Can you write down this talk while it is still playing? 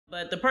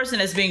But the person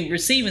that's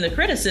receiving the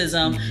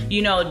criticism,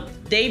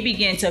 they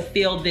begin to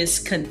feel this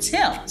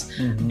contempt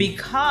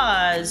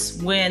because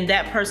when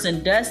that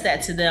person does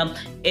that to them,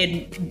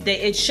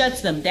 it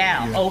shuts them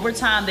down. Yeah. Over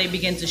time, they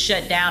begin to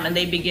shut down and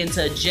they begin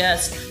to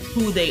adjust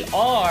who they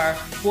are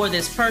for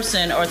this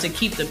person or to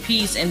keep the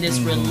peace in this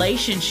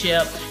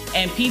relationship.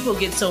 And people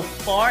get so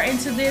far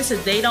into this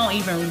that they don't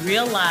even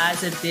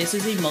realize that this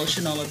is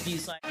emotional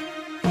abuse.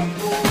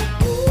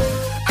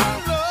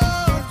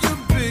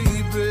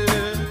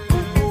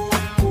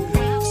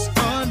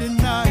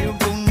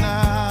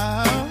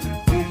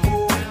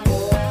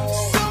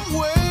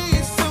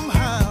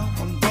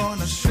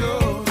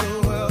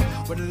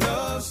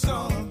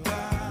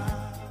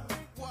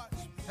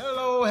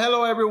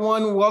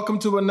 Everyone, welcome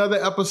to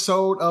another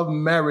episode of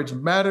Marriage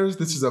Matters.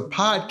 This is a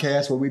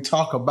podcast where we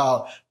talk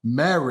about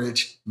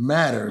marriage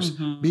matters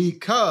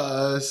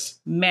because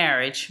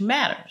marriage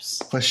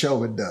matters. For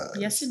sure it does.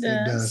 Yes, it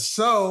does.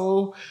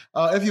 So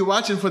if you're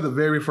watching for the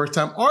very first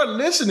time or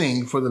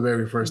listening for the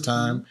very first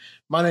time,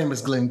 my name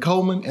is Glenn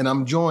Coleman and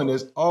I'm joined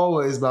as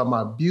always by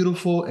my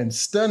beautiful and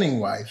stunning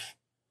wife,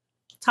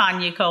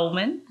 Tanya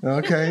Coleman.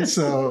 Okay,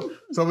 so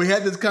we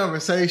had this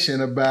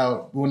conversation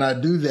about when I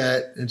do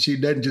that and she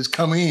doesn't just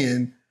come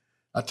in.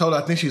 I told her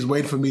I think she's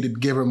waiting for me to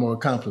give her more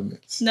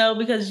compliments. No,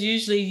 because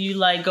usually you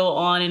go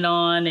on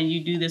and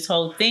you do this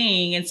whole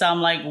thing. And so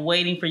I'm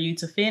waiting for you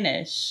to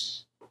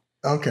finish.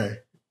 Okay.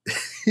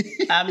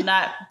 I'm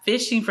not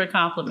fishing for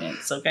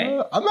compliments,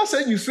 okay? I'm not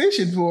saying you're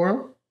fishing for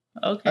them.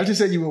 Okay. I just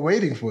said you were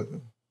waiting for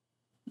them.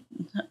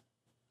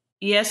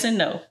 Yes and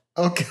no.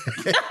 Okay.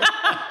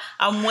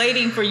 I'm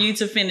waiting for you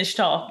to finish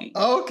talking.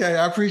 Okay,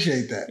 I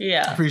appreciate that.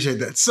 Yeah. I appreciate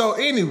that. So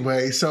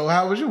anyway,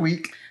 how was your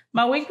week?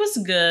 My week was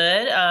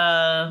good.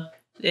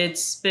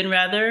 It's been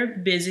rather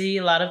busy,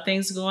 a lot of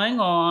things going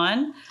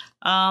on.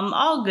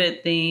 All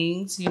good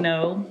things,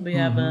 We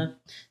have a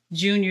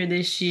junior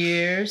this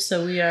year,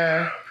 so we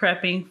are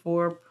prepping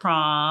for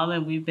prom,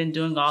 and we've been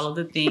doing all of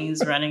the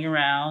things, running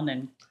around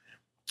and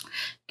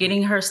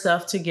getting her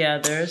stuff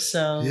together.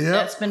 So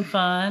That's been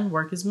fun.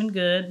 Work has been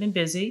good, been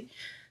busy.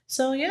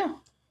 So, yeah.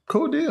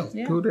 Cool deal.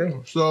 Yeah. Cool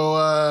deal.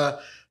 So,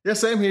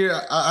 same here.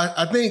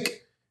 I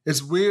think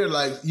it's weird.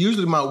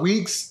 Usually my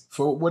weeks,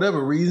 for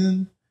whatever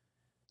reason,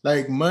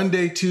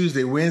 Monday,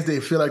 Tuesday, Wednesday,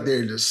 feel like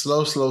they're just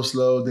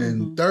slow.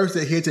 Then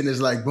Thursday hits and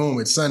it's boom,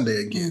 it's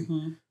Sunday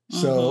again.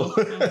 So,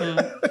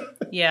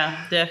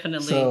 yeah,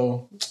 definitely.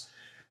 So,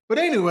 but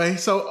anyway,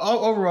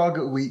 overall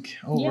good week.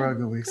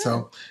 Good week. Good.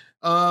 So,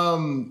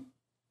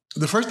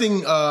 the first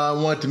thing I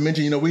wanted to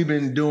mention, we've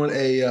been doing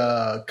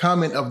a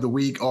comment of the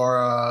week or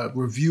a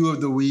review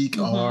of the week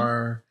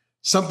or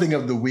something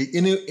of the week.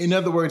 In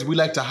other words, we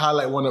like to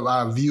highlight one of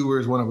our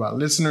viewers, one of our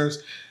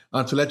listeners,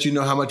 to let you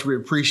know how much we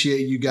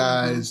appreciate you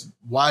guys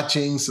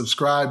watching,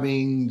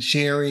 subscribing,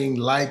 sharing,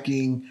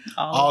 liking,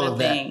 all of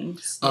that.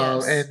 Things.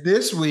 Yes. And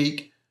this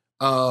week,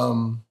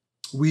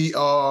 we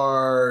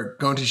are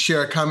going to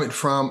share a comment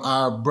from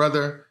our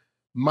brother,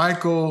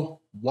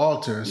 Michael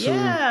Walters, who,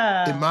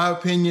 in my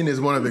opinion,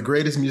 is one of the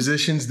greatest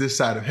musicians this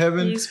side of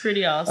heaven. He's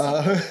pretty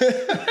awesome.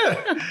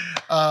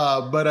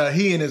 But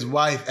he and his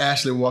wife,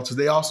 Ashley Walters,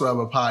 they also have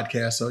a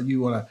podcast. So you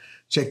want to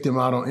check them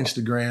out on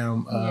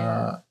Instagram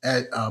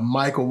at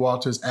Michael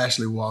Walters,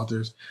 Ashley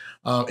Walters.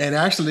 And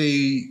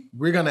actually,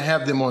 we're going to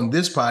have them on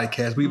this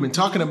podcast. We've been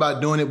talking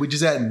about doing it. We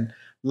just hadn't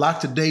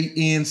locked a date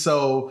in.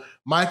 So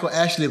Michael,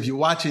 Ashley, if you're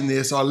watching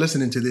this or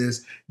listening to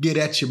this, get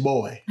at your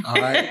boy. All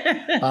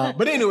right.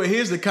 But anyway,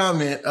 here's the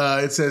comment.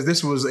 It says,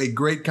 "This was a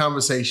great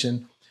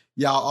conversation.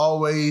 Y'all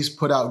always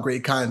put out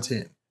great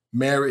content.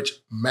 Marriage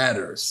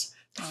matters."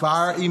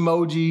 Fire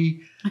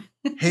emoji,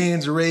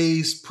 hands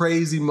raised,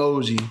 praise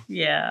emoji.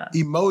 Yeah.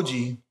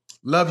 Emoji.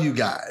 Love you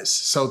guys.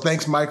 So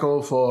thanks,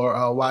 Michael,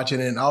 for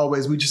watching. And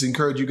always, we just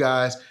encourage you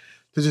guys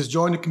to just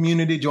join the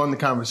community, join the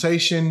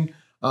conversation.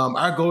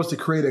 Our goal is to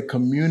create a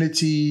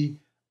community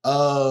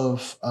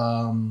of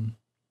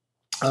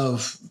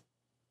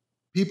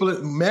people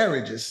in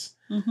marriages.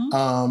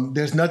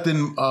 There's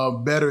nothing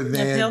better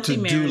than to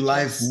do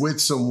life with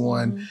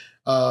someone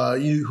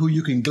who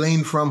you can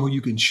glean from, who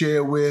you can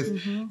share with,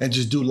 and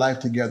just do life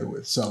together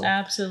with. So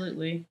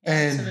absolutely.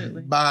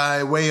 And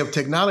by way of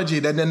technology,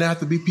 that doesn't have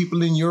to be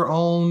people in your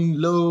own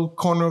little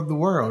corner of the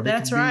world.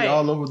 That's it can right. be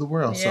all over the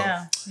world.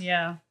 Yeah. So.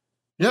 Yeah.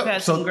 Yep. We've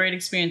had some great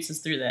experiences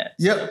through that.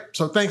 Yep.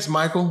 So thanks,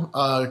 Michael.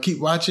 Keep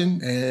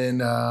watching. And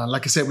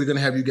like I said, we're going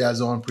to have you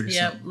guys on pretty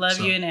soon. Yep. Love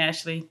you and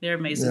Ashley. They're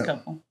an amazing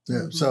couple.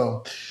 Yeah.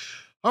 So,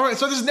 all right.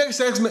 So this next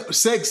segment,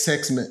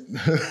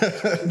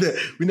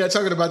 we're not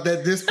talking about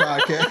that this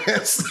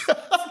podcast.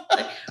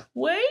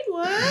 Wait,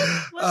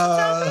 what? What's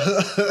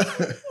the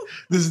topic?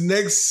 This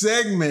next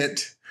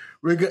segment,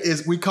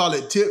 we call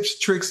it Tips,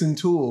 Tricks, and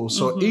Tools.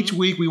 So each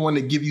week we want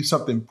to give you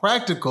something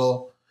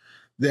practical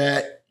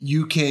that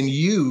you can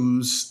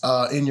use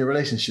in your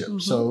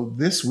relationship. So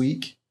this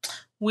week,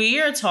 we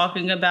are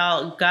talking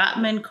about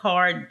Gottman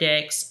Card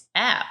Deck's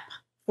app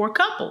for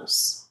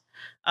couples.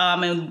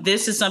 And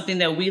this is something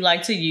that we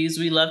like to use.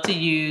 We love to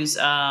use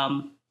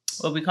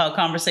what we call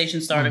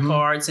conversation starter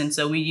cards. And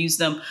so we use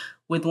them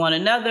with one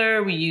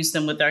another. We use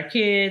them with our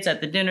kids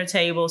at the dinner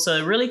table. So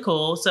they're really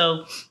cool.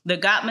 So the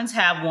Gottmans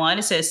have one.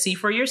 It says, "See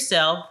for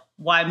yourself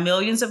why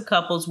millions of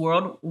couples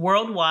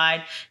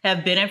worldwide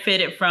have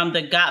benefited from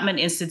the Gottman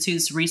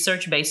Institute's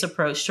research-based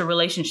approach to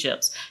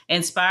relationships.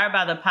 Inspired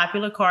by the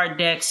popular card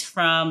decks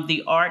from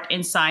the Art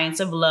and Science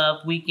of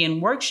Love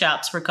weekend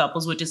workshops for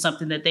couples," which is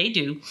something that they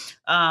do.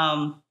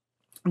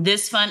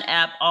 This fun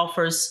app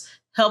offers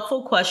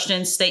helpful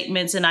questions,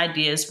 statements, and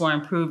ideas for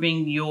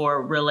improving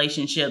your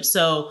relationship.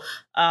 So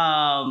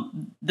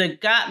the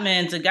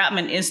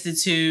Gottman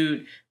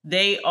Institute,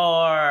 they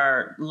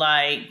are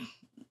like,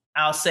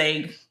 I'll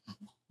say,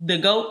 the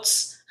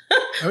GOATs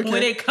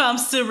when it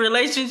comes to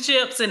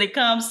relationships and it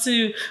comes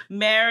to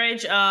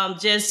marriage.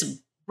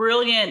 Just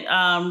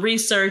brilliant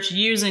research,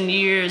 years and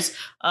years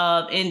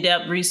of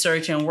in-depth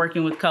research and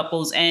working with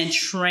couples and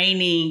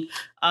training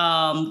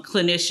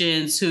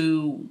clinicians,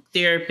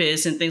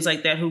 therapists and things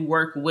like that who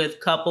work with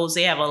couples.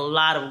 They have a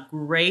lot of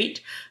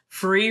great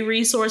free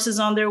resources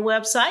on their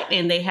website,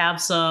 and they have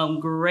some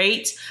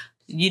great,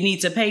 you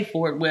need to pay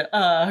for it, with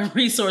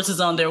resources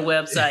on their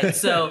website.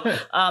 So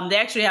they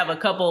actually have a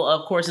couple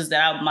of courses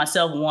that I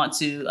myself want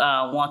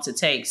to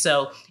take.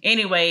 So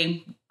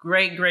anyway,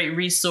 great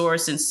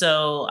resource. And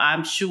so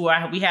I'm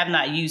sure we have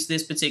not used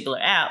this particular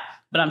app,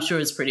 but I'm sure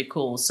it's pretty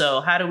cool.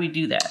 So how do we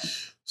do that?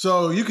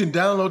 So you can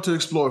download to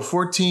explore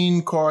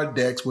 14 card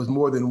decks with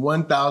more than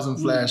 1,000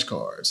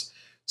 flashcards.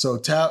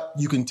 So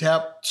you can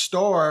tap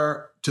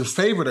star to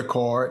favorite a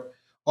card,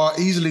 or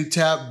easily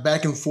tap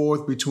back and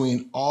forth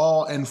between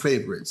all and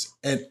favorites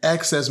and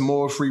access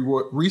more free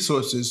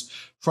resources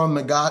from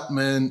the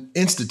Gottman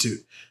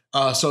Institute.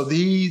 So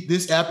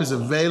this app is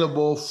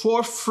available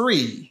for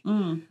free,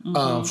 on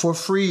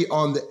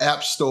the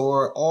App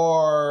Store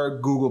or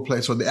Google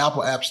Play. So the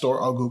Apple App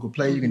Store or Google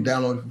Play, you can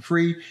download it for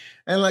free.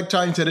 And like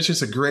Tanya said, it's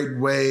just a great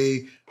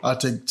way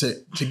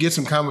to get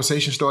some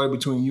conversation started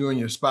between you and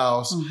your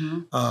spouse,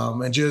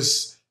 and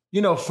just,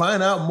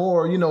 find out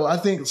more. I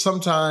think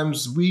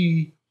sometimes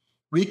we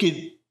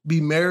could be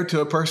married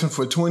to a person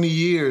for 20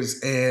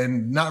 years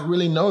and not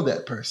really know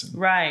that person.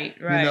 Right.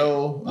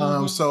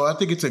 So I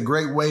think it's a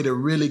great way to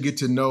really get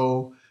to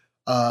know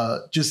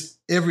just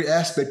every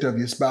aspect of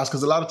your spouse,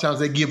 because a lot of times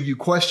they give you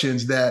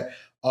questions that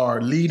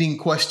are leading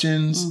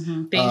questions,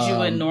 things you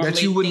wouldn't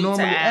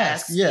normally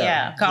ask.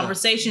 Yeah.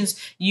 Conversations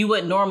you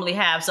wouldn't normally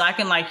have. So I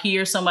can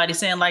hear somebody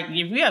saying,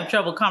 if you have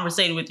trouble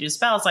conversating with your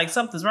spouse,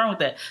 something's wrong with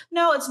that.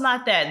 No, it's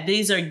not that.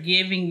 These are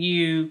giving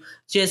you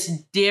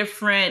just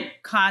different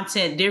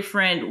content,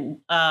 different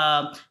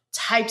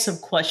types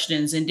of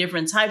questions and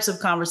different types of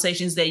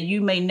conversations that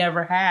you may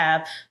never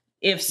have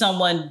if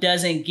someone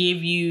doesn't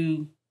give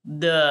you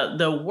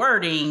the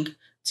wording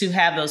to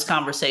have those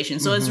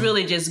conversations. So it's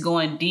really just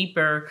going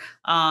deeper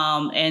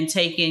and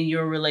taking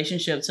your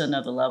relationship to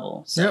another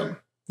level. So,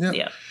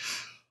 yeah.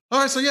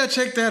 All right. So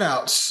check that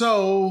out.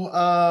 So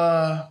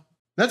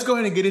let's go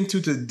ahead and get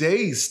into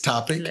today's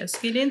topic. Let's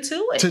get into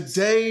it.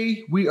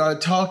 Today, we are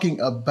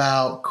talking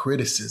about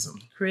criticism.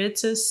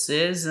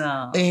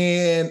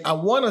 And I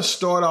want to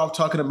start off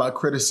talking about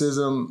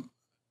criticism.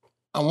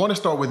 I want to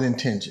start with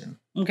intention.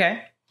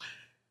 Okay.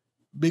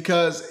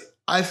 Because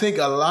I think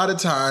a lot of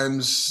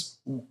times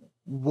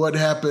what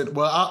happened,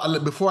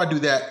 before I do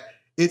that,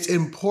 it's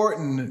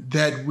important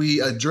that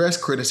we address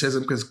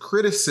criticism, because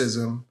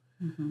criticism,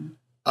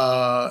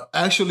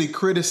 actually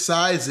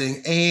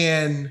criticizing,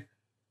 and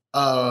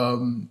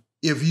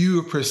if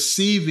you're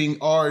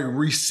perceiving or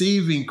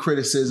receiving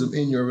criticism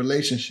in your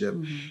relationship,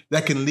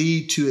 that can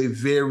lead to a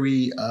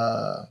very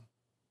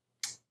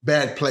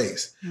bad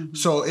place.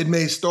 So it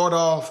may start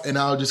off, and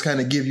I'll just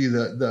kind of give you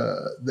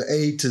the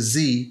A to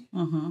Z.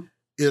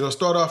 It'll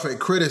start off at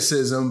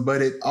criticism,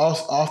 but it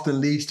also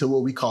often leads to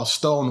what we call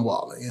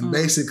stonewalling. And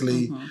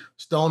basically,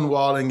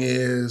 stonewalling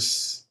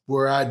is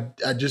where I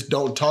just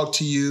don't talk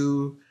to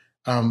you,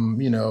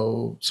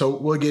 so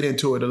we'll get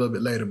into it a little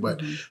bit later. But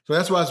so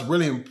that's why it's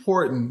really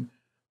important.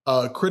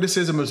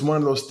 Criticism is one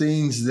of those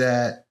things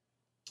that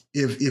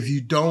if you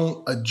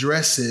don't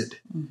address it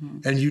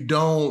and you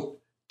don't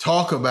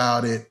talk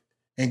about it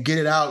and get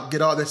it out,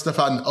 get all that stuff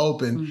out in the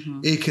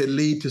open, it could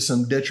lead to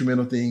some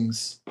detrimental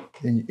things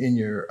in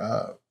your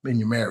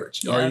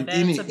marriage or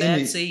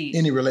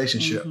any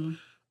relationship.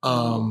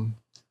 So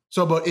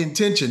about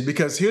intention,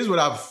 because here's what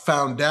I've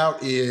found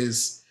out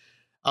is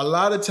a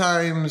lot of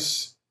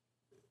times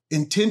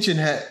intention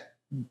and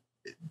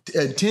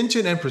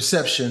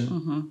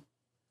perception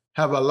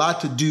have a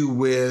lot to do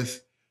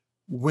with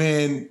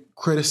when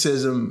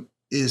criticism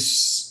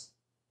is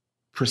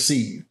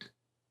perceived,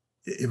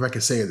 if I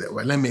can say it that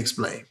way. Let me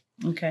explain.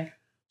 Okay.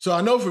 So I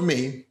know for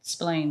me.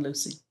 Explain,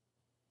 Lucy.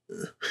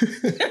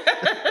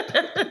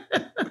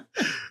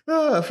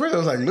 At first I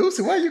was like,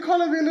 Lucy, why are you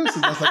calling me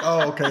Lucy? I was like,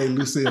 oh, okay,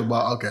 Lucille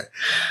Ball. Okay.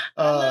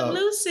 I love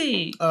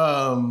Lucy.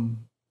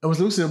 It was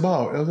Lucille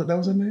Ball. That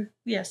was her name?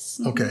 Yes.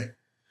 Okay.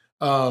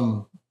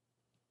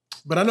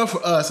 But I know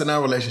for us in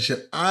our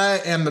relationship,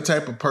 I am the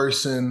type of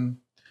person,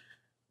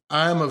 in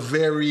a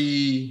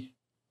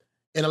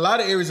lot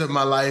of areas of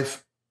my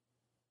life,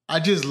 I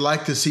just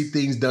like to see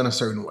things done a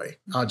certain way.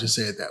 I'll just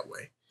say it that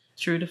way.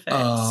 True to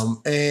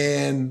facts.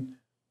 And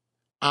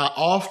I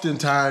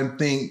oftentimes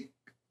think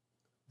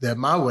that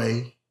my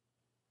way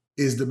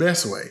is the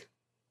best way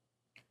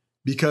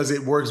because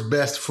it works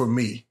best for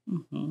me.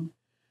 Mm-hmm.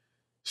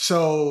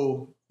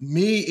 So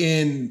me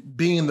in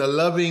being the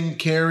loving,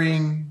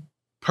 caring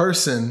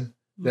person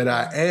that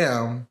I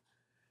am,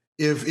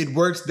 if it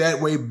works that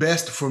way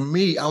best for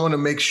me, I want to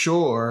make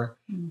sure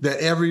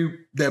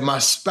that my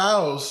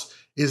spouse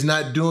is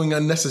not doing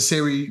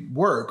unnecessary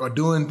work or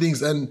doing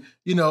things. And,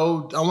 I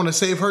want to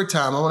save her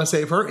time. I want to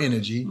save her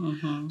energy.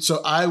 Mm-hmm.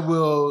 So I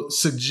will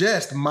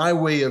suggest my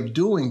way of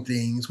doing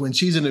things when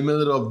she's in the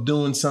middle of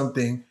doing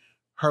something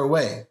her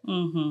way.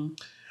 Mm-hmm.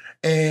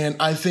 And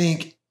I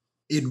think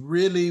it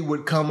really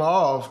would come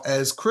off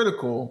as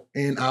critical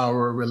in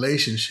our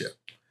relationship.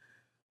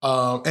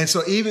 And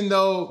so even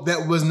though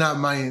that was not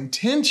my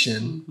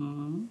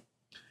intention,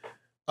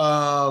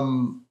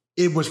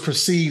 it was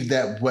perceived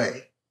that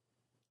way,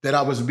 that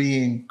I was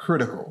being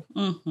critical.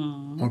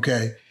 Mm-hmm.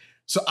 Okay.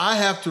 So I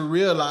had to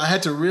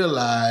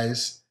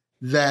realize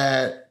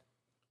that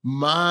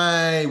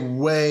my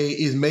way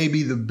is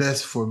maybe the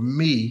best for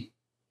me.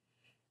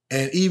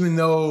 And even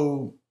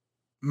though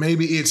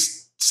maybe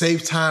it's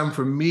saves time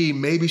for me,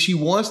 maybe she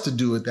wants to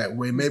do it that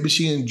way. Maybe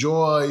she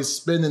enjoys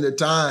spending the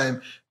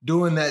time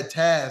doing that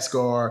task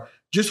or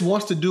just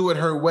wants to do it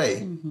her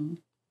way. Mm-hmm.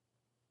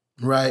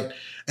 Right.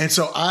 And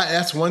so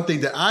that's one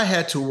thing that I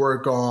had to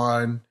work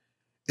on,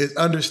 is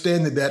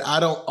understanding that I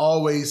don't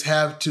always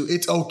have to.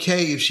 It's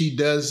okay if she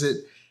does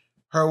it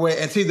her way.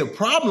 And see, the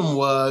problem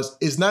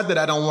it's not that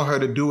I don't want her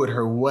to do it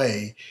her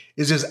way.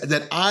 It's just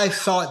that I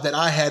thought that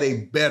I had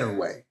a better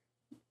way.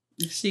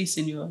 Si,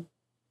 senor.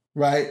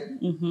 Right?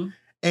 Mm-hmm.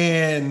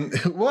 And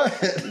what?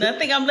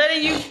 Nothing. I'm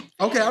letting you.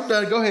 Okay, I'm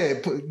done. Go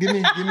ahead. Give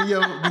me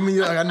your.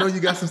 I know you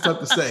got some stuff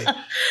to say.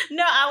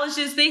 No, I was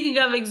just thinking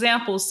of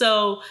examples.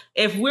 So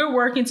if we're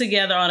working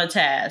together on a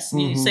task,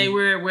 you say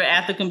we're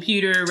at the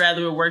computer,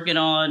 rather we're working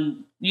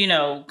on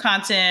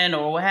content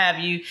or what have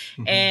you,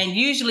 and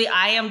usually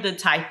I am the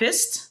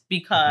typist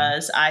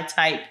because I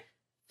type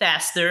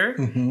faster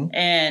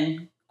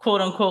and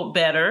quote unquote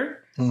better.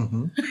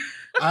 Mm-hmm.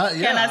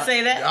 Can I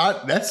say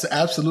that? That's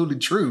absolutely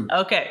true.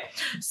 Okay.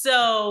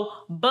 So,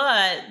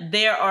 but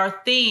there are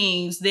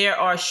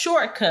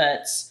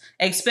shortcuts,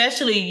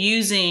 especially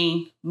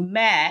using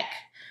Mac,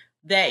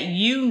 that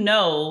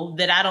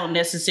that I don't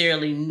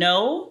necessarily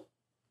know.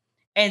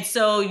 And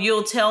so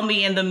you'll tell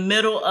me in the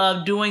middle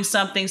of doing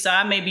something. So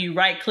I may be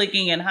right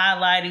clicking and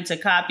highlighting to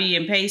copy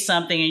and paste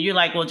something. And you're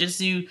like, well, just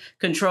do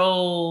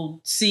Control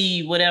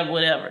C,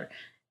 whatever.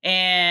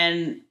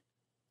 And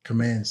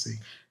Command C.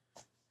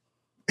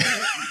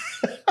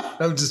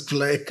 I'm just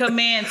playing.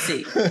 Command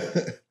C.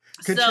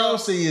 Control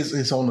C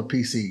is on the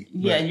PC.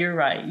 Yeah, right? You're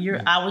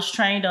right. I was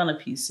trained on a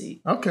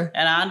PC. Okay.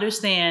 And I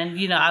understand,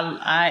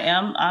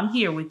 I'm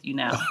here with you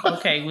now.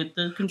 Okay, with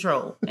the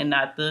control and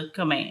not the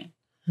command.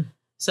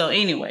 So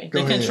anyway,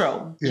 Go ahead.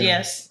 Control. Yeah.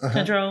 Yes.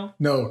 Control?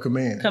 No,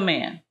 command.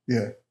 Command.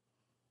 Yeah.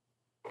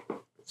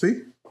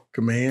 See?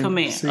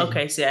 Command. C.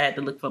 Okay, see, I had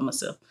to look for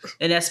myself.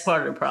 And that's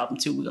part of the problem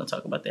too. We're gonna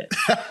talk about that.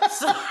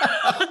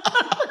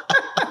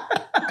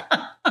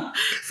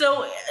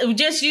 So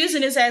just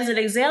using this as an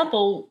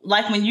example,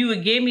 like when you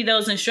would give me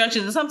those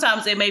instructions, and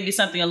sometimes it may be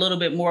something a little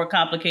bit more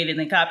complicated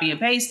than copy and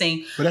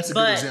pasting. But that's a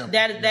good example.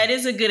 That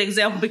is a good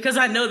example because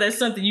I know that's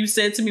something you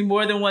said to me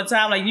more than one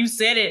time. Like you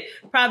said it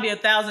probably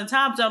 1,000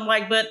 times. I'm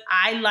like, but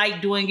I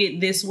like doing it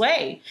this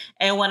way.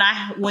 And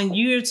when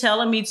you're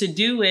telling me to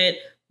do it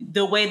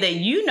the way that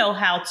you know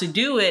how to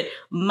do it,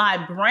 my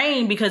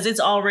brain, because it's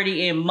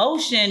already in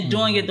motion,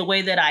 doing it the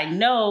way that I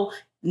know,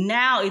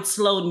 now it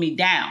slowed me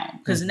down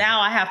because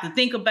now I have to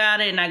think about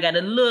it and I got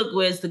to look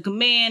where's the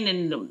command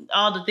and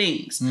all the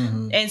things.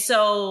 Mm-hmm. And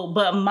so,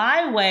 but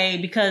my way,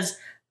 because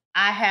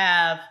I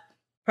have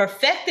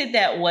perfected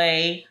that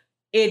way,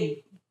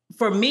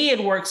 for me,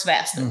 it works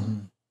faster,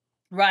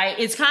 right?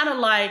 It's kind of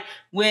like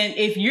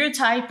if you're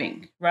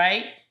typing,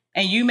 right?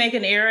 And you make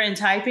an error in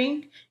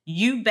typing,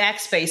 you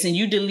backspace and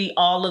you delete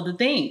all of the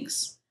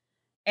things.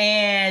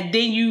 And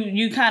then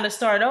you kind of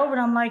start over.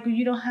 And I'm like, well,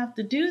 you don't have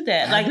to do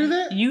that. Do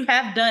that? You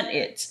have done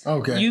it.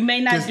 Okay. You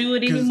may not do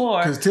it anymore.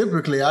 Because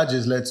typically I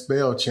just let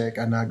spell check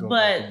and not go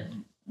back.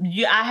 But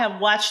I have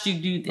watched you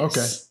do this.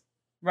 Okay.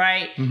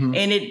 Right? Mm-hmm.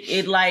 And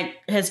it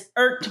has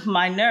irked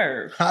my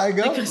nerve. How it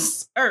go?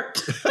 Because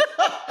irked.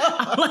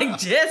 I'm like,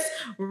 just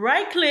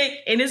right click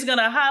and it's going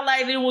to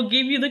highlight it. It will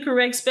give you the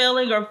correct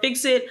spelling or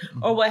fix it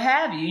or what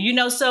have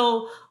you.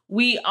 So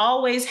we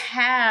always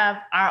have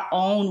our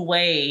own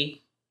way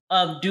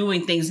of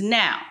doing things.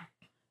 Now,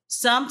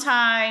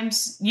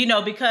 sometimes,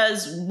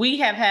 because we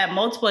have had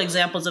multiple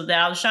examples of that.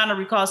 I was trying to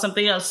recall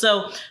something else.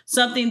 So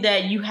something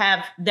that you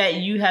have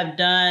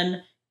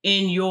done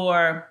in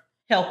your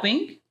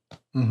helping,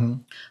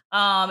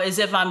 is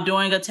if I'm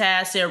doing a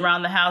task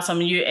around the house, I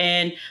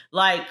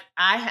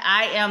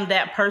am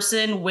that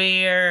person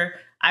where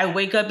I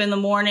wake up in the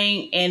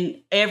morning and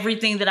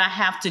everything that I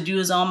have to do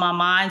is on my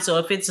mind. So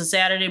if it's a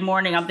Saturday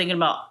morning, I'm thinking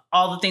about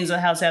all the things in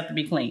the house have to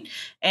be cleaned.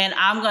 And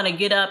I'm going to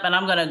get up and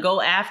I'm going to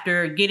go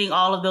after getting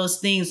all of those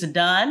things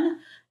done.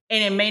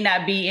 And it may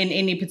not be in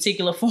any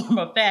particular form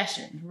or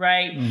fashion,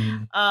 right?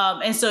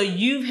 And so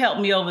you've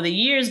helped me over the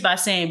years by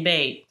saying,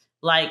 babe,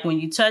 like when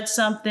you touch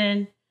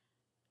something,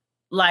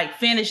 like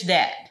finish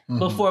that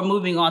before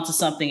moving on to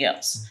something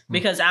else.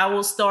 Because I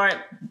will start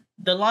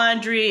the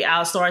laundry,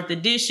 I'll start the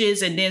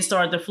dishes, and then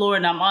start the floor,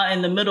 and I'm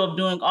in the middle of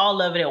doing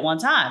all of it at one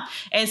time.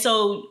 And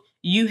so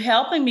you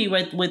helping me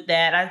with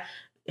that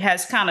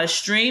has kind of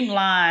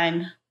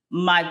streamlined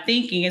my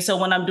thinking. And so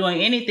when I'm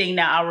doing anything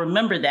now, I'll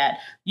remember that,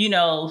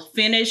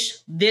 finish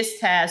this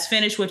task,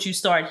 finish what you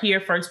start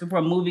here first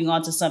before moving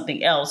on to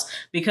something else.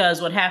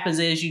 Because what happens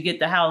is you get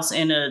the house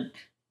in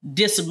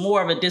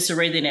more of a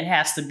disarray than it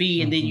has to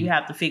be, and then you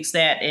have to fix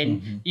that,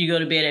 and you go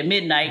to bed at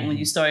midnight when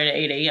you start at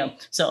 8 a.m.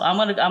 So I'm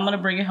gonna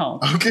bring it home.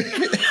 Okay,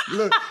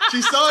 look,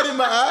 she saw it in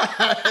my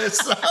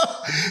eyes.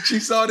 She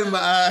saw it in my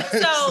eyes.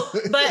 So,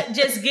 but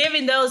just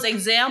giving those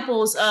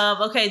examples of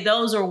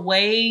those are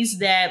ways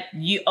that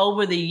you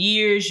over the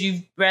years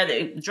you've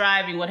rather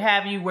driving, what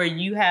have you, where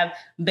you have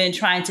been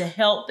trying to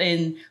help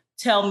and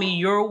tell me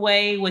your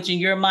way, which in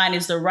your mind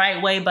is the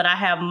right way, but I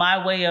have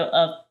my way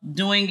of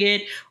doing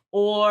it,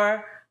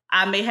 or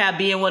I may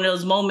be in one of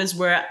those moments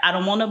where I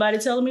don't want nobody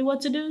telling me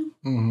what to do.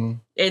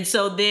 And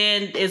so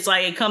then it's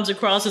like it comes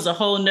across as a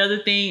whole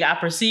nother thing. I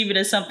perceive it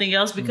as something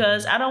else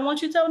because I don't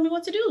want you telling me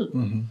what to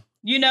do.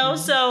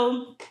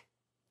 So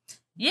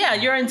yeah,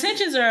 your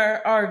intentions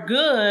are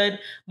good,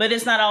 but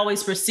it's not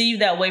always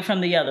perceived that way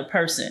from the other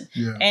person.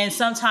 Yeah. And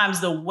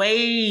sometimes the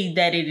way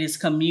that it is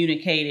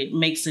communicated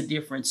makes a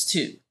difference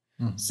too.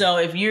 So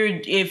if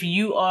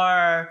you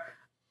are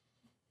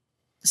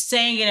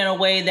saying it in a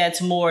way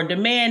that's more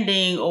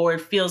demanding, or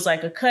it feels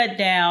like a cut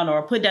down or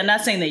a put down.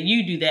 Not saying that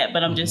you do that,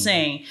 but I'm just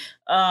saying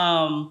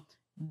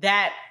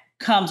that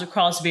comes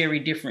across very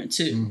different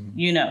too,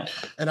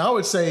 And I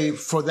would say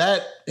for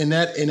that in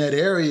that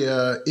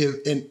area,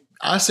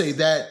 I say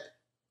that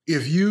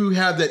if you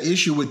have that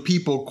issue with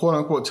people, quote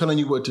unquote, telling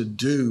you what to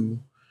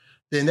do,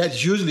 then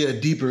that's usually a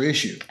deeper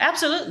issue.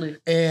 Absolutely.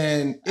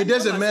 And it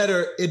doesn't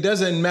matter. It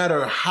doesn't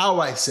matter how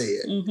I say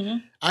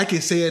it. I can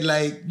say it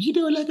like, you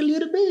do it like a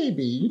little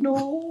baby,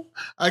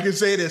 I can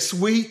say it as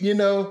sweet,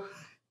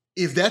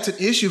 If that's an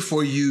issue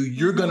for you,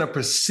 you're going to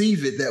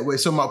perceive it that way.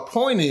 So my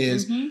point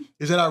is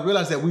that I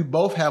realize that we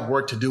both have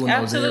work to do in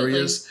those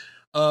areas.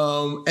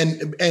 And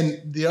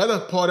the other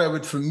part of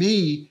it for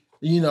me,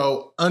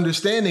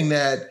 understanding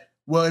that,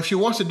 well, if she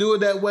wants to do it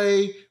that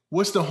way,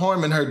 what's the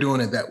harm in her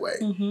doing it that way?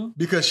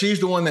 Because she's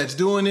the one that's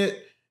doing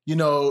it.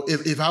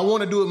 If I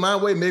want to do it my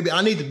way, maybe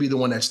I need to be the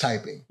one that's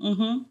typing.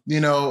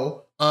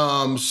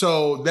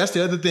 So that's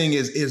the other thing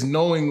is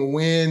knowing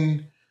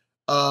when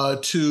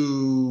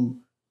to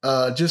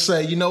just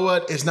say, you know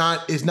what, it's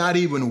not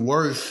even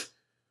worth.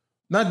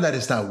 Not that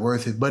it's not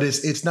worth it, but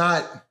it's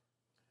not.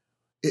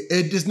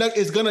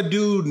 It's gonna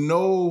do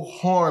no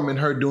harm in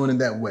her doing it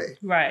that way.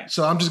 Right.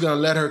 So I'm just gonna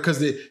let her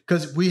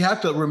because we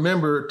have to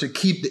remember to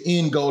keep the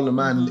end goal in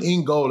mind. And the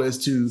end goal is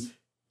to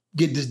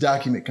get this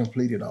document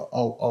completed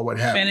or what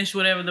have you. Finish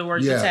whatever the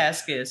work the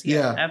task is.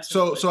 Yeah,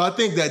 absolutely. So I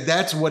think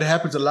that's what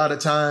happens a lot of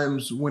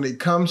times when it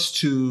comes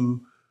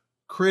to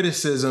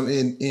criticism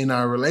in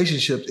our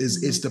relationships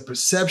is it's the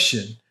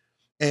perception.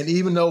 And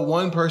even though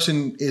one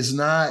person is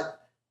not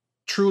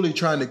truly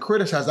trying to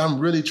criticize, I'm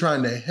really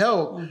trying to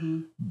help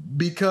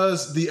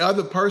because the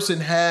other person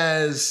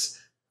has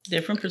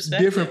different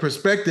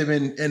perspective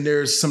and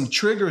there's some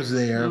triggers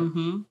there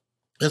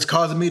that's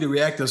causing me to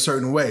react a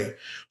certain way.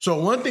 So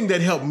one thing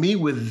that helped me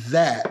with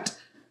that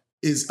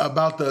is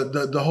about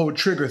the whole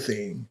trigger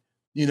thing,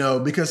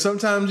 because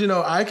sometimes,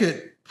 I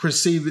could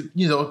perceive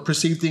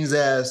things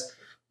as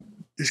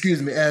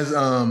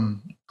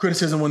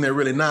criticism when they're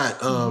really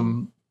not.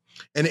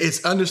 And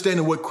it's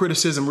understanding what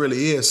criticism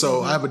really is.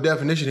 So I have a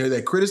definition here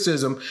that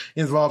criticism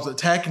involves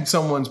attacking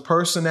someone's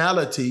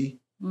personality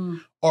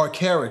or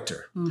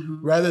character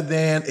rather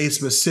than a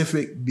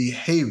specific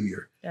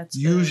behavior,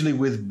 usually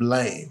with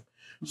blame.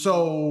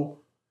 So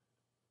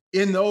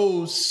in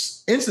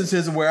those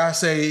instances where I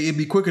say it'd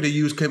be quicker to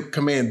use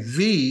Command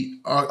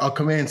V or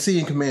Command C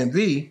and Command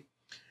V,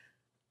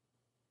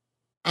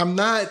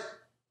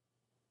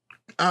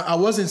 I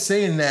wasn't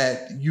saying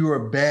that you are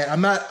bad.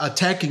 I'm not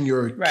attacking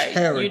your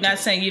character. You're not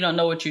saying you don't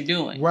know what you're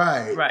doing.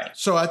 Right.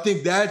 So I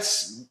think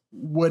that's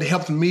what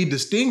helped me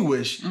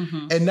distinguish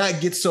and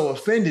not get so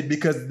offended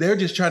because they're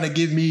just trying to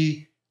give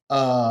me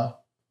a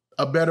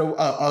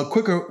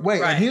quicker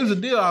way. Right. And here's the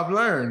deal I've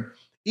learned.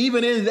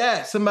 Even in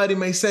that, somebody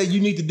may say you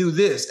need to do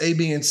this, A,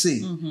 B, and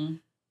C.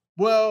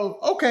 Well,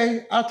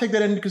 okay, I'll take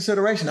that into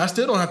consideration. I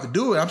still don't have to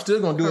do it. I'm still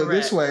going to do it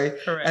this way.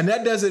 Correct. And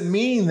that doesn't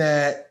mean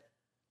that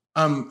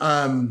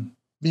I'm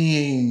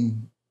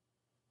being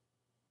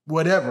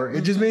whatever.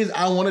 It just means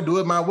I want to do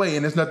it my way,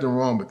 and there's nothing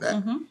wrong with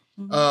that.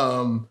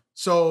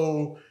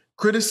 So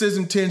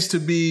criticism tends to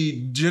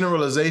be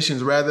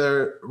generalizations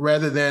rather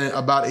than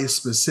about a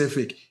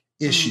specific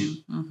issue.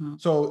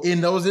 So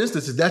in those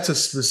instances, that's a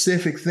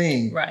specific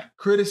thing. Right.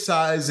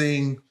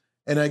 Criticizing,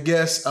 and I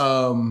guess I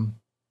don't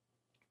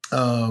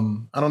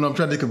know. I'm trying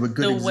to think of a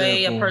good example. The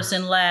way a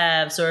person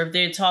laughs, or if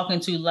they're talking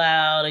too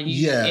loud, and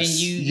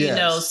you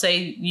know,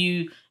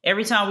 say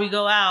every time we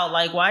go out,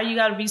 like, why you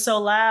got to be so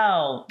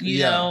loud,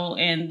 you know,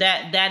 and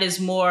that is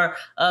more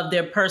of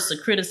their person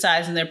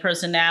criticizing their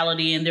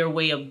personality and their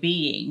way of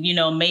being. You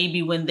know,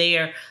 maybe when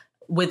they're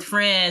with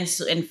friends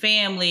and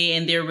family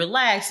and they're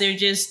relaxed,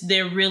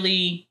 they're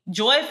really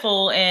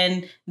joyful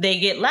and they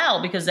get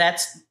loud because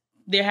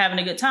they're having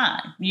a good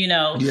time, you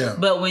know. Yeah.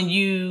 But when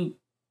you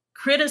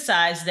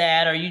criticize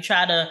that, or you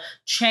try to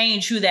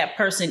change who that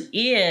person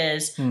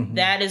is,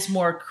 that is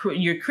more,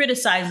 you're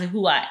criticizing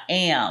who I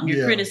am.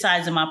 You're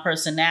criticizing my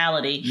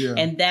personality,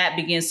 and that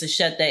begins to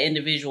shut that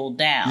individual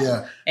down.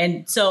 Yeah.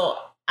 And so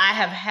I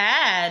have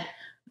had,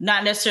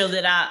 not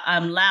necessarily that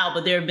I'm loud,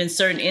 but there have been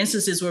certain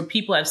instances where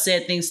people have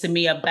said things to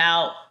me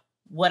about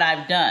what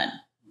I've done,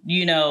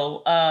 you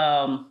know,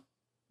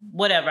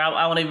 whatever.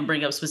 I won't even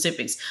bring up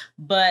specifics,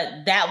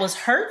 but that was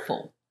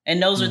hurtful. And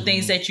those are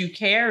things that you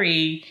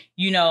carry,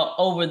 you know,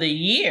 over the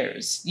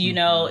years. You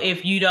know,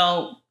 if you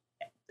don't,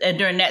 and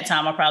during that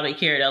time, I probably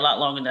carried it a lot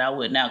longer than I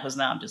would now, because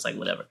now I'm just like,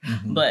 whatever.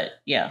 But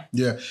yeah.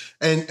 Yeah.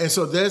 And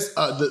so there's,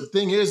 the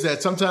thing is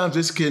that sometimes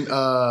this can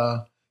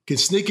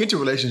sneak into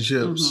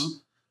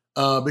relationships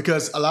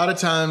because a lot of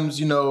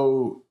times, you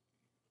know,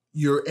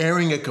 you're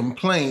airing a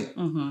complaint.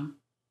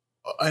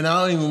 And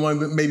I don't even want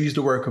to maybe use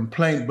the word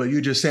complaint, but you're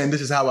just saying,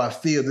 this is how I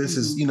feel. This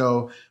is, you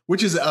know,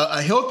 which is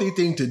a healthy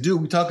thing to do.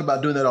 We talk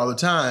about doing that all the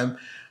time,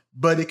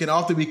 but it can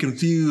often be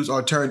confused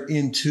or turned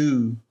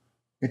into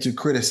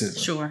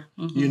criticism. Sure.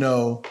 You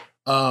know,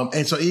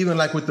 and so even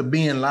like with the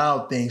being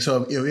loud thing.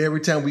 So if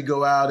every time we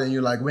go out and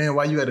you're like, man,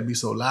 why you got to be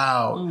so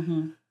loud?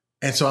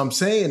 And so I'm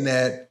saying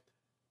that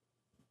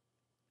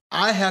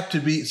I have to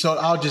be, so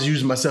I'll just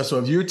use myself. So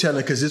if you're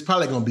telling, because it's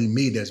probably going to be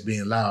me that's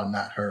being loud,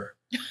 not her.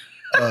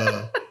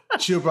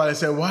 She'll probably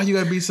say, why you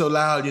gotta be so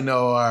loud, you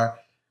know,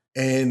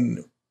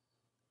 and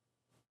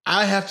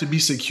I have to be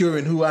secure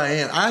in who I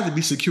am. I have to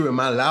be secure in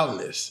my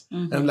loudness.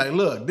 And I'm like,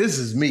 look, this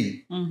is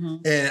me.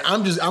 And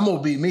I'm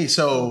gonna be me.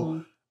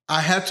 So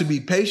I have to be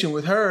patient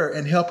with her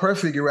and help her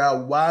figure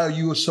out why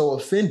you are so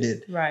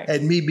offended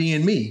at me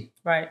being me.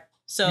 Right.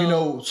 So, you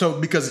know,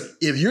 because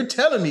if you're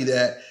telling me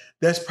that,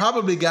 that's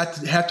probably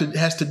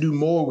has to do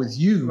more with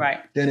you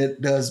than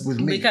it does with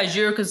me. Because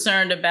you're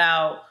concerned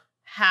about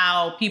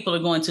how people are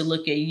going to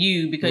look at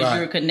you because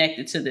you're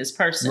connected to this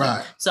person.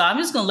 Right. So I'm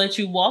just going to let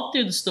you walk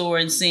through the store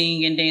and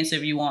sing and dance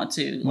if you want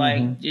to,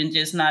 like, and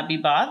just not be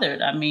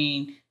bothered. I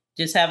mean,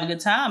 just have a good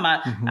time.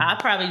 I'll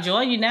probably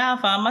join you now.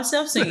 I find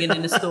myself singing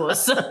in the store.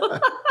 So.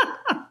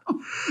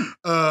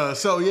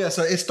 So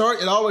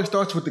it always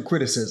starts with the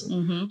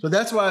criticism. So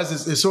that's why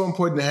it's so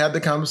important to have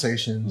the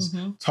conversations,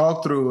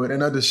 talk through it,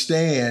 and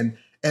understand.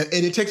 And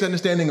it takes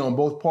understanding on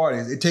both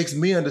parties. It takes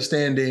me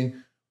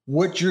understanding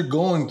what you're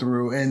going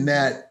through, and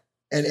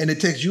it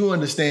takes you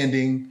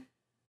understanding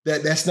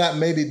that that's not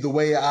maybe the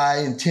way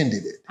I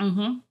intended it.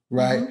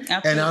 Right.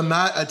 And I'm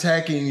not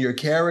attacking your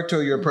character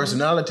or your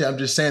personality. I'm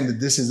just saying that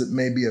this is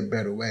maybe a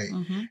better way.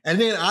 And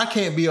then I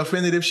can't be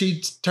offended if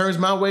she turns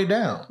my way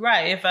down.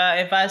 Right. If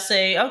I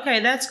say, okay,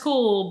 that's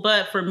cool,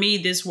 but for me,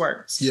 this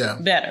works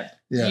better.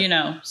 Yeah. You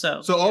know,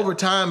 so over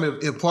time,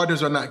 if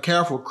partners are not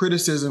careful,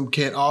 criticism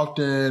can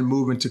often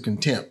move into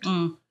contempt.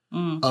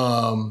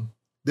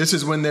 This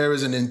is when there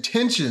is an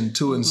intention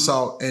to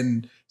insult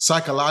and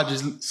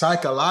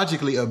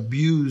psychologically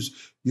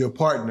abuse your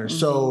partner.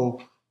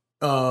 So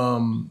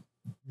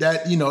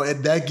that, you know,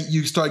 that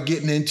you start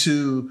getting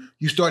into,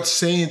 you start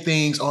saying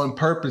things on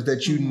purpose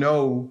that you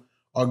know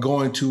are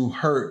going to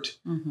hurt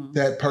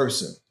that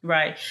person.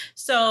 Right.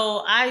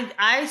 So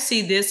I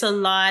see this a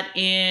lot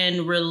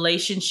in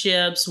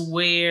relationships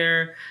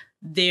where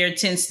there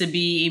tends to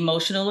be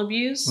emotional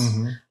abuse.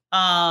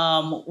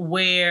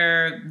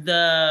 Where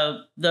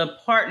the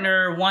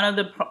partner, one of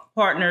the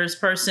partners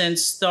person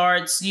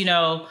starts, you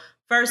know,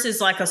 first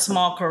it's like a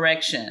small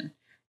correction,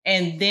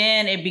 and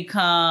then it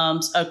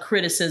becomes a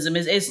criticism.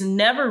 It's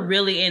never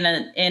really in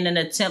an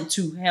attempt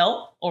to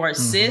help or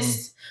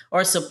assist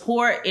or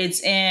support.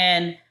 It's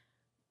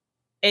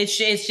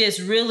just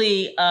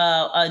really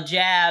a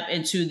jab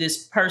into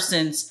this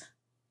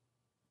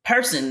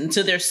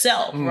to their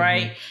self,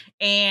 right?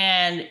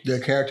 And their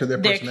character,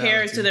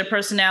 their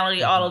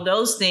personality, all of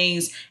those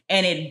things.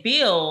 And it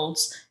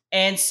builds.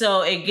 And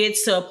so it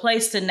gets to a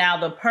place to now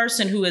the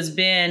person who has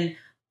been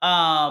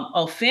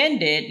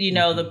offended, you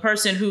know, the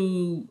person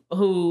who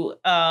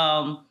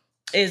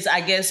is,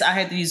 I guess I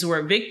have to use the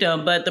word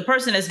victim, but the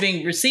person that's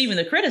being receiving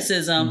the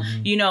criticism,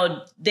 you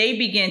know, they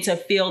begin to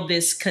feel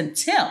this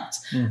contempt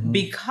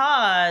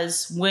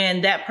because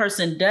when that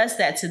person does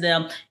that to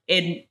them,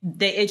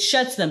 it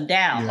shuts them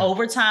down.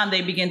 Over time,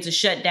 they begin to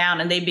shut down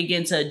and they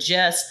begin to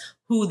adjust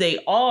who they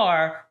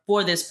are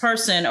for this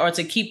person or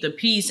to keep the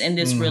peace in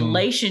this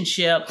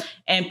relationship.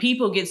 And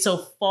people get so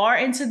far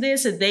into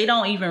this that they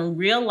don't even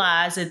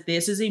realize that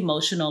this is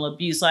emotional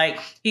abuse. Like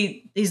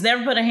he's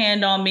never put a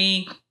hand on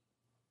me.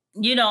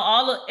 you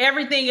know,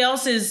 everything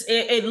else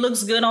it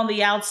looks good on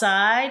the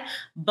outside,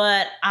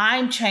 but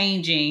I'm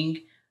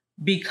changing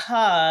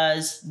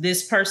because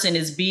this person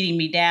is beating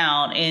me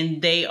down,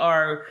 and they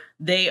are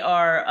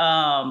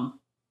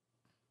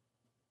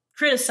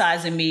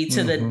criticizing me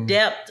to the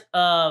depth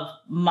of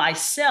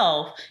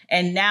myself,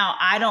 and now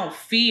I don't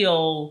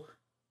feel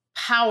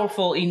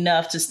powerful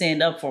enough to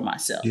stand up for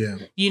myself. Yeah.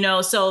 You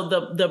know, so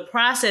the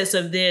process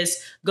of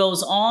this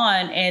goes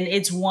on, and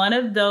it's one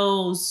of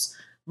those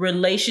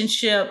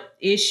relationship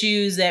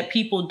issues that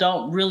people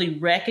don't really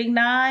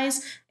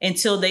recognize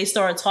until they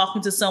start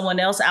talking to someone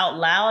else out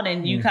loud,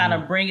 and you kind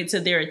of bring it to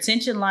their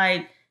attention,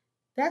 like,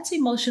 that's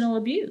emotional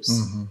abuse,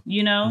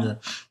 you know?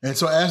 Yeah. And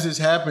so as this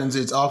happens,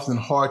 it's often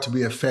hard to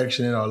be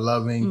affectionate or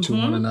loving to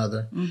one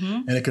another.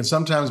 And it can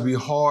sometimes be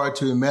hard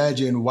to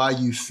imagine why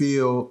you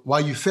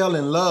fell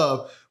in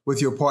love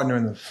with your partner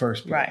in the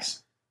first place. Right.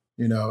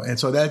 You know, and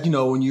so that, you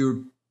know, when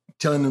you're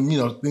telling them, you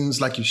know, things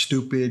like you're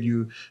stupid,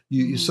 you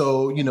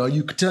so, you know,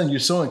 you could tell them you're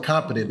so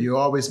incompetent, you're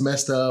always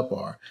messed up,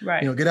 or,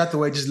 you know, get out the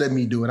way, just let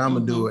me do it, I'm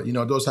gonna do it, you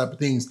know, those type of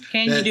things.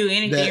 Can you do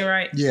anything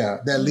right?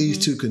 Yeah, that leads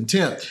to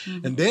contempt.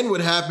 And then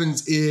what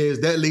happens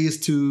is that leads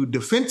to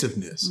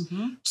defensiveness.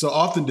 So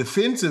often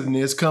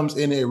defensiveness comes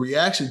in a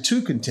reaction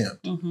to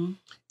contempt.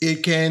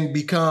 It can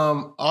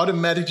become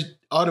automatic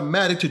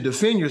to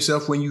defend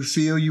yourself when you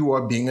feel you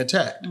are being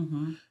attacked.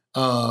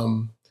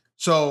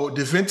 So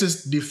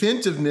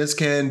defensiveness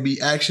can be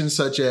actions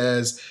such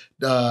as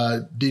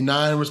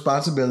denying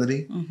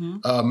responsibility,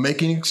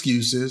 making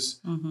excuses,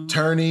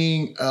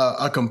 turning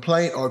a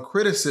complaint or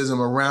criticism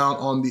around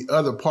on the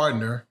other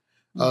partner.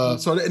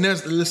 So and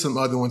there's some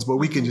other ones, but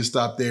we can just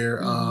stop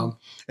there.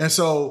 And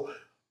so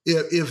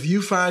if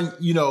you find,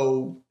 you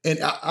know,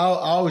 and I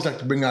always like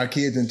to bring our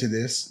kids into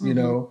this, you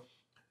know,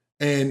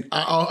 and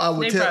I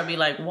would They'd probably be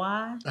like,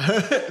 why?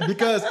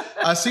 Because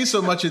I see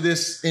so much of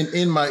this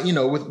in my, you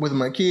know, with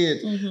my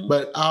kids,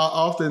 but I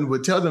often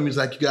would tell them, it's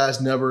like, you guys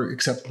never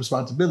accept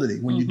responsibility.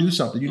 When you do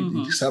something,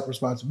 you accept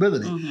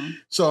responsibility.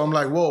 So I'm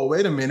like, whoa,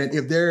 wait a minute.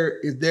 If they're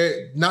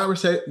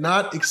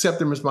not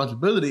accepting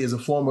responsibility is a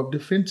form of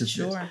defensiveness.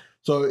 Sure.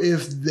 So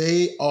if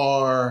they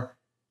are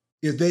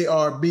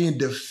being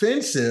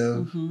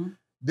defensive,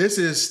 this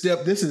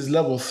is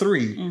level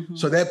 3.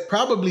 So that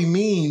probably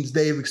means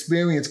they've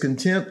experienced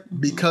contempt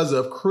because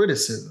of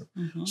criticism.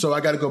 So I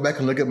got to go back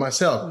and look at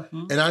myself.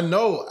 And I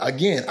know,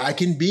 again, I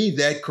can be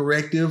that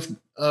corrective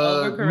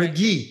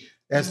McGee,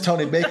 as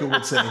Tony Baker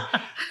would say.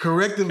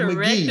 Corrective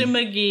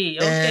McGee.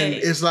 Okay. And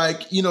it's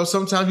like, you know,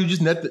 sometimes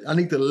I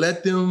need to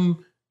let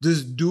them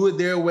just do it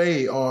their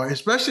way, or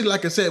especially,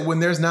 like I said,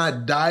 when there's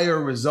not dire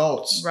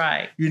results,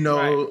 right? You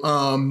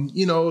know,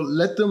 you know,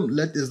 let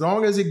as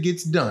long as it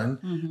gets done,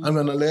 I'm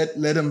gonna let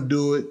them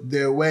do it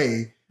their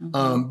way.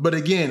 But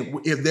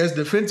again, if there's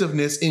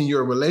defensiveness in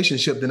your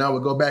relationship, then I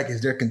would go back. Is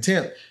there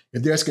contempt?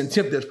 If there's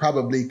contempt, there's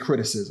probably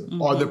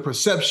criticism or the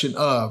perception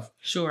of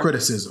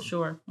criticism.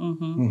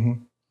 Yeah,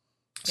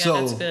 so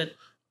that's good.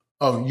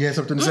 Oh, you had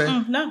something to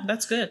say? No,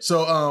 that's good. So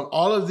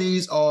all of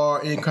these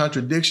are in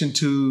contradiction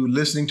to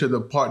listening to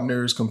the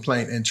partner's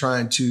complaint and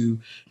trying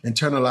to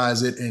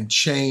internalize it and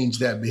change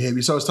that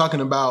behavior. So I was talking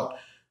about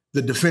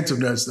the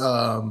defensiveness, you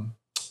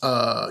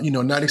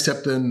know, not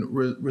accepting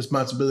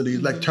responsibility,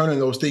 like turning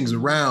those things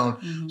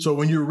around. So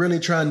when you're really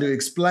trying to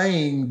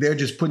explain, they're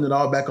just putting it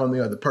all back on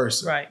the other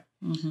person. Right.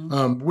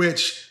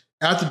 Which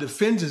after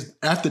defensiveness,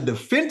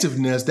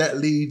 that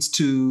leads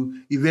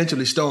to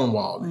eventually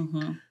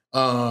stonewalling.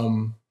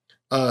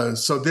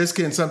 So this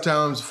can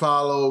sometimes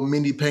follow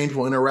many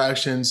painful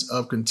interactions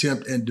of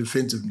contempt and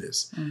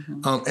defensiveness.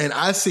 And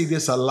I see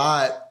this a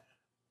lot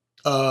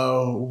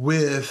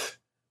with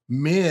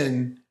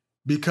men,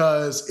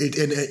 because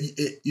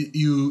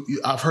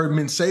I've heard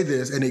men say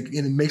this, and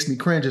it makes me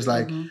cringe. It's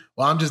like,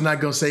 well, I'm just not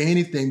going to say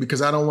anything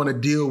because I don't want to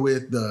deal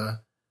with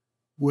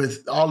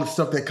all the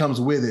stuff that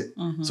comes with it.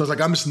 So it's like,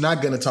 I'm just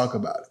not going to talk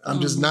about it.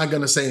 I'm just not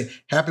going to say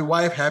happy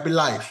wife, happy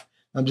life.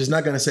 I'm just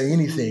not going to say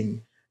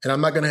anything. And I'm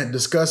not going to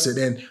discuss it.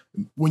 And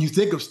when you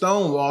think of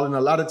stonewalling,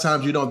 a lot of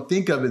times you don't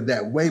think of it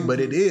that way, but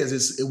it is.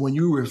 It's when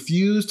you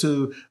refuse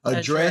to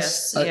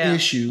address an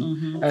issue,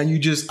 and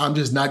I'm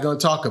just not going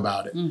to talk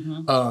about it.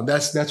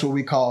 That's what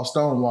we call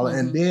stonewalling.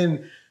 And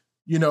then,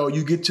 you know,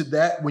 you get to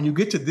that. When you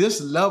get to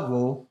this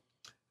level,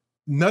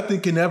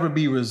 nothing can ever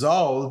be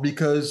resolved,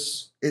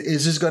 because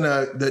it's just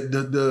gonna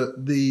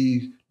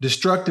the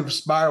destructive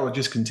spiral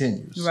just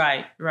continues.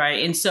 Right.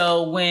 And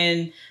so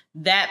when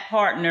that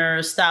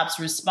partner stops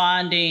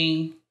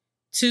responding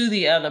to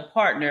the other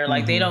partner,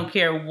 like they don't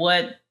care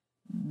what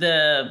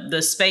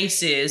the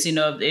space is, you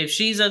know, if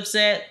she's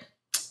upset,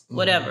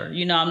 whatever,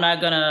 you know, I'm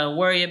not going to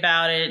worry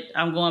about it.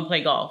 I'm going to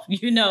play golf.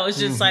 You know, it's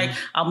just like,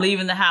 I'm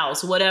leaving the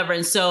house, whatever.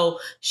 And so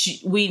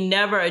we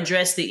never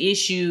address the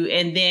issue.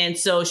 And then,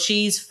 so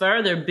she's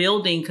further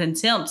building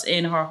contempt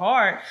in her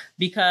heart,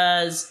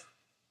 because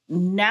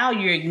now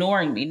you're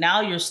ignoring me. Now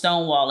you're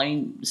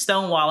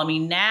stonewalling me.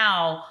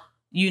 Now,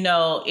 you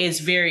know, it's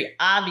very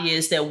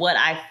obvious that what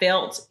I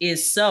felt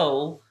is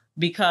so,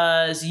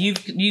 because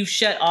you've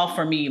shut off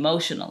from me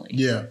emotionally.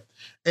 Yeah.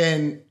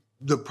 And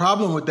the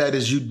problem with that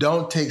is you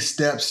don't take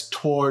steps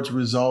towards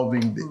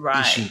resolving the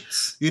issue.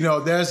 You know,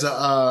 there's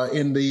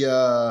in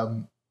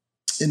the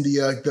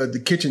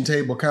kitchen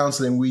table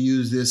counseling, we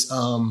use this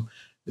tool.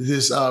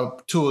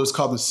 It's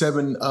called the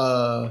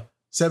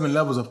seven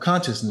levels of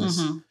consciousness,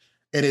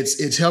 and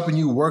it's helping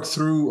you work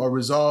through or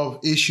resolve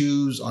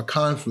issues or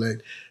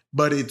conflict.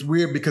 But it's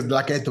weird because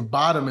like at the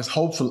bottom is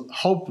hopelessness.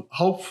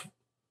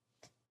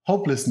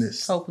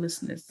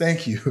 Hopelessness.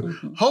 Thank you.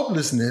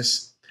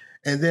 Hopelessness.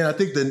 And then I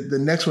think the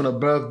next one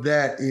above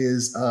that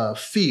is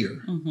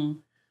fear.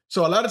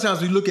 So a lot of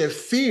times we look at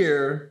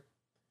fear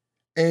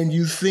and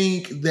you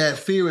think that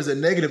fear is a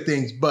negative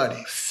thing, but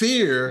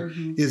fear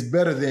is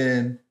better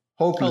than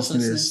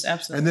hopelessness.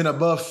 Absolutely. And then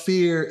above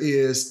fear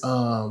is,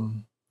 I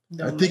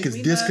think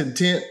it's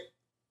discontent.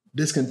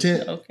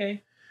 Discontent.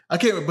 Okay. I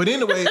can't, but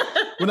anyway,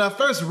 when I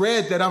first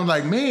read that, I'm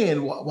like,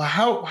 man,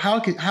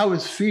 how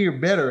is fear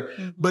better?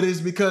 But it's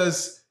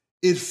because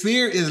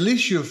fear is at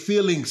least you're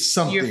feeling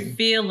something. You're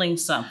feeling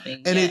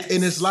something. And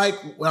it's like,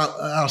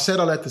 I'll say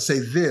all that to say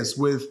this,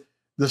 with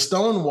the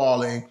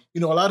stonewalling,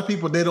 you know, a lot of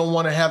people, they don't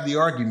want to have the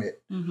argument.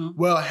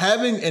 Well,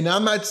 and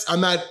I'm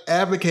not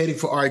advocating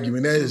for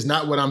argument. That is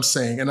not what I'm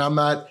saying. And I'm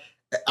not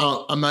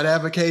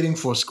advocating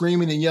for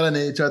screaming and yelling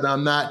at each other.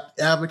 I'm not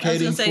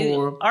advocating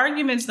for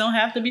arguments. Don't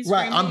have to be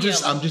screaming.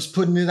 Right. I'm just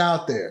putting it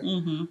out there.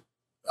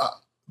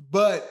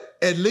 But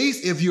at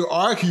least if you're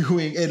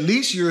arguing, at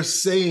least you're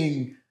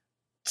saying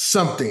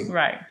something.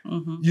 Right.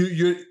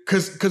 You're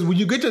because when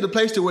you get to the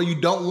place to where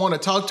you don't want to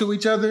talk to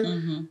each other,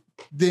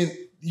 then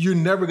you're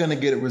never going to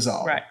get it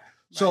resolved. Right.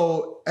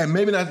 So, and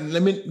maybe not.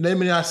 Let me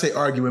not say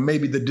argument.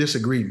 Maybe the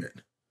disagreement.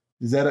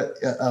 Is that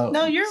a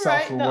no? You're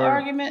right. The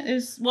argument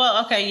is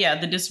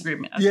the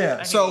disagreement. Okay,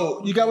 yeah.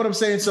 So you got what I'm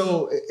saying.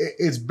 So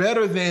it's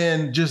better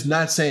than just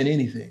not saying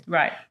anything.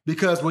 Right.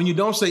 Because when you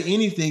don't say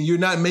anything, you're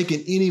not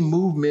making any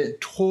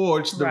movement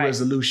towards the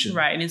resolution.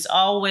 Right. And it's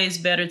always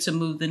better to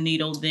move the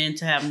needle than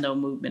to have no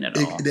movement at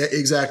all.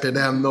 Exactly. To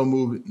have no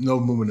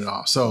movement at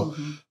all. So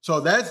those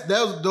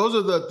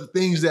are the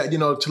things that, you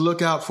know, to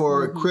look out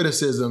for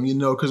criticism, you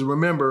know, because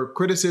remember,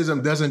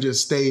 criticism doesn't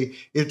just stay.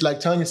 It's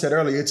like Tanya said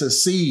earlier, it's a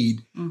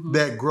seed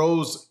that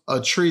grows a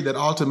tree that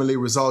ultimately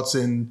results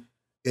in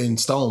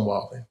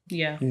stonewalling.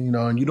 Yeah. You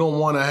know, and you don't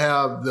want to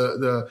have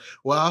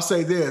well, I'll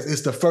say this,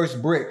 it's the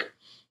first brick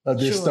of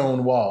this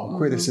stone wall,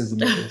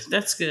 criticism is.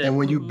 That's good. And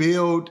when you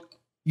build,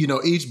 you know,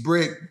 each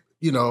brick,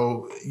 you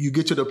know, you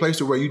get to the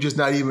place where you're just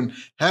not even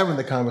having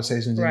the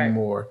conversations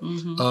anymore.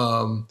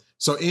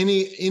 So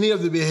any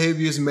of the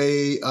behaviors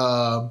may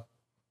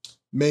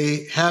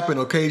happen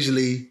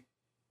occasionally.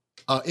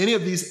 Any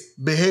of these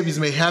behaviors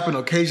may happen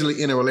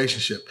occasionally in a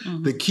relationship.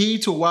 The key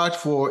to watch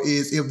for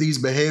is if these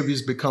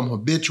behaviors become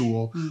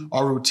habitual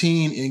or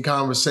routine in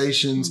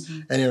conversations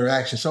and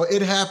interactions. So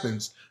it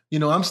happens. You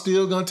know, I'm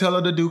still going to tell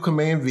her to do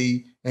Command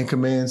V and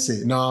Command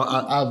C. No,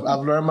 I've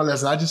learned my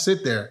lesson. I just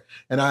sit there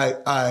and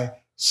I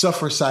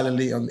suffer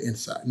silently on the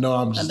inside. No,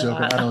 I'm just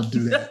joking. I don't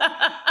do that.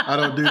 I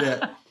don't do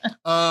that.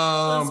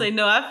 I'll say,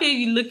 no, I feel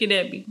you looking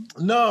at me.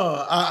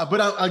 No,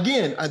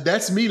 again,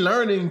 that's me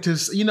learning to,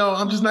 you know,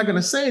 I'm just not going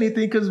to say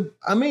anything because,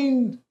 I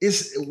mean,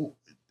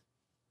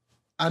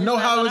 I know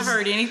how it's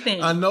hurt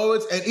anything. I know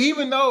it's, and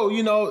even though,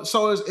 you know,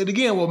 so it's, and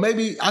again, well,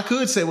 maybe I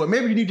could say, well,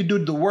 maybe you need to do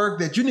the work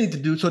that you need to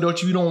do so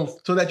that you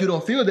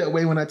don't feel that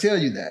way when I tell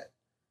you that.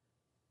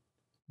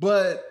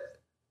 But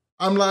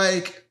I'm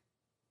like,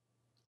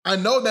 I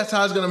know that's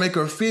how it's going to make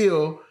her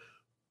feel.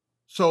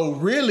 So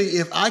really,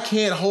 if I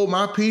can't hold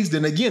my peace,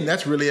 then again,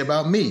 that's really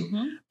about me.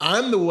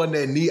 I'm the one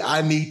that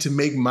I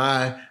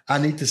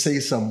need to say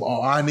something,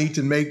 or I need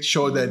to make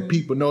sure that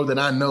people know that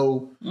I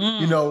know.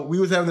 You know, we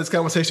was having this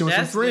conversation with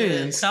some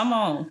friends. Good. Come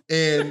on.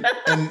 And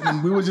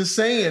we were just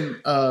saying,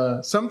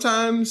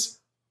 sometimes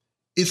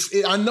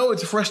I know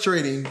it's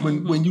frustrating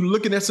when you're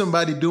looking at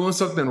somebody doing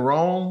something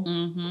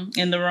wrong.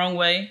 In the wrong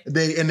way.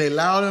 They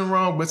loud and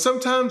wrong. But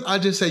sometimes I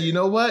just say, you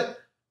know what?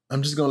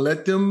 I'm just going to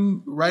let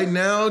them right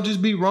now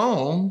just be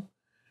wrong.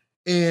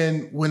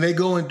 And when they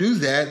go and do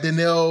that, then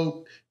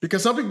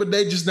because some people,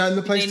 they're just not in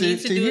the place to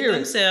hear it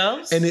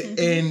themselves.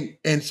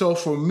 And so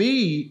for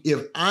me,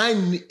 if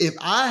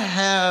I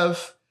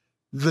have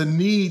the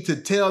need to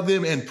tell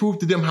them and prove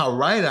to them how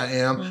right I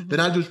am, then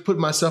I just put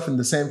myself in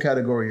the same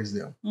category as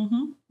them.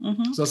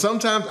 So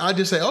sometimes I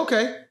just say,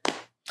 okay.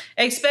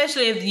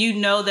 Especially if you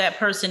know that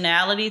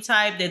personality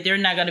type, that they're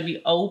not going to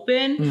be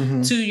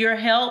open to your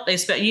help,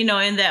 you know,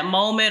 in that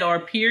moment or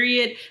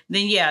period,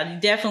 then yeah,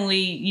 definitely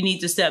you need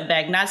to step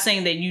back. Not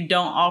saying that you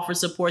don't offer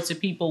support to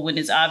people when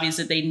it's obvious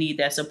that they need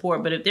that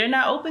support, but if they're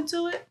not open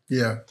to it.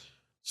 Yeah.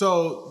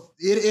 So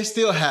it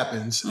still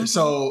happens.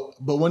 So,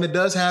 but when it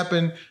does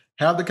happen,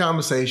 have the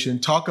conversation,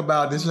 talk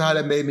about this is how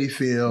that made me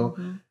feel.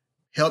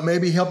 Help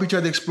each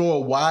other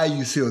explore why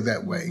you feel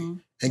that way.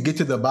 And get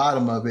to the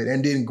bottom of it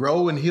and then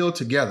grow and heal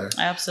together.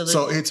 Absolutely.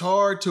 So it's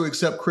hard to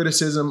accept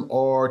criticism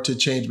or to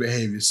change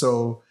behavior.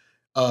 So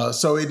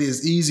it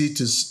is easy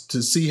to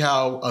see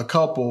how a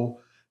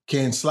couple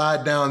can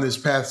slide down this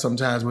path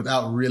sometimes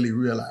without really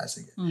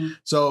realizing it.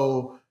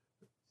 So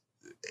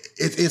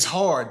it's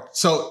hard.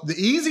 So the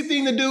easy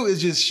thing to do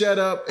is just shut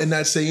up and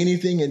not say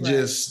anything and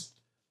just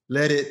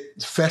let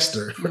it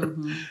fester.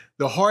 Mm-hmm.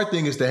 The hard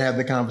thing is to have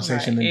the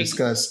conversation and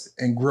discuss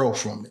and grow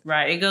from it.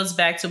 Right. It goes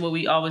back to what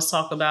we always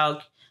talk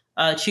about,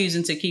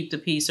 choosing to keep the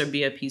peace or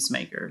be a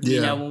peacemaker. Yeah.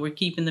 You know, when we're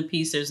keeping the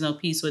peace, there's no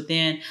peace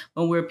within.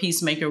 When we're a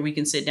peacemaker, we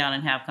can sit down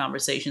and have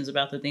conversations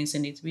about the things that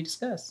need to be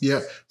discussed.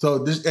 Yeah.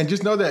 So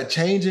just know that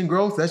change and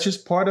growth, that's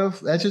just part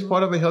of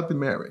a healthy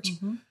marriage.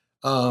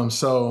 Mm-hmm.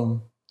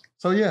 So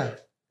yeah.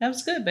 That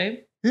was good,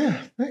 baby.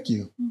 Yeah. Thank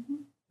you. Mm-hmm.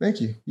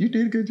 Thank you. You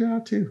did a good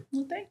job too.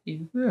 Well, thank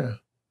you. Yeah.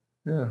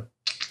 Yeah.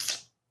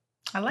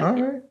 I like all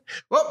it. Right.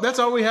 Well, that's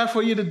all we have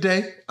for you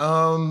today.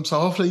 So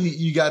hopefully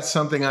you got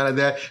something out of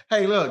that.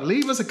 Hey, look,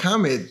 leave us a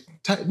comment.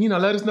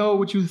 Let us know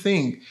what you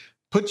think.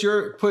 This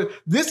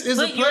is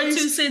a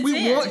place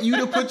we want you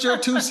to put your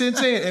 2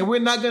 cents in, and we're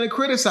not going to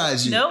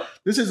criticize you. Nope.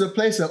 This is a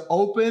place of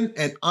open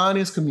and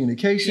honest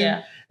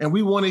communication, and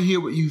we want to hear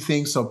what you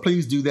think. So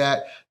please do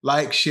that.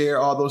 Like, share,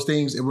 all those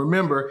things. And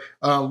remember,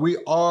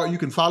 you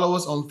can follow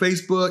us on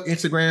Facebook,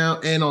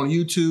 Instagram, and on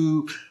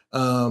YouTube.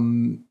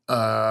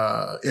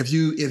 If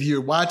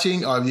you're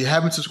watching or if you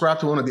haven't subscribed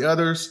to one of the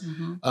others,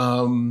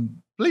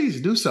 please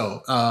do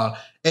so.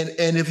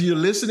 And if you're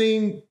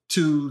listening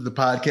to the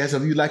podcast,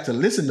 if you'd like to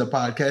listen to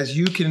podcasts,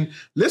 you can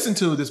listen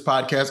to this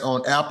podcast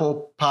on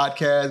Apple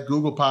Podcasts,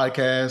 Google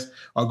Podcasts,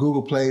 or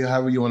Google Play,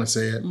 however you want to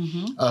say it.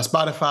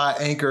 Spotify,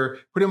 Anchor,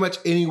 pretty much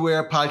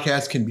anywhere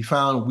podcasts can be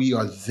found, we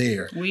are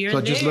there.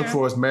 Just look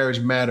for us,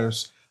 Marriage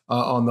Matters,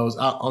 on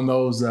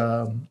those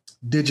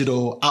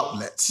digital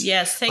outlets.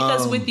 Yes, take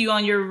us with you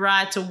on your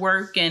ride to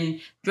work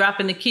and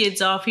dropping the kids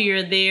off here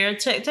or there.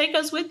 Take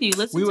us with you.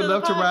 We would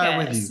love to ride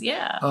with you.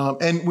 Yeah.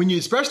 And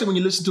especially when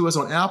you listen to us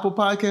on Apple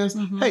Podcasts,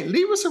 hey,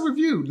 leave us a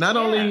review. Not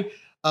only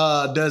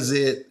does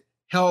it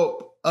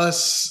help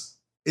us,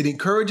 it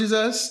encourages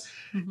us.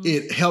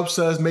 It helps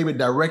us maybe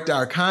direct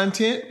our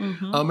content.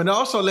 And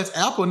also lets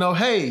Apple know,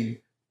 hey,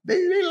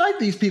 they like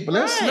these people.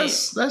 Let's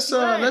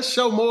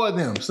show more of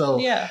them. So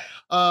yeah.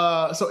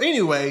 So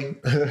anyway,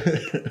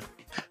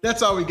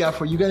 that's all we got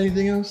for you. Got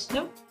anything else?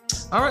 Nope.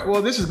 All right.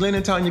 Well, this is Glenn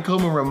and Tanya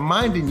Coleman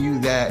reminding you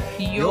that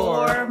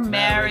your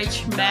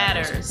marriage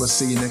matters. We'll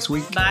see you next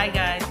week. Bye,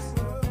 guys.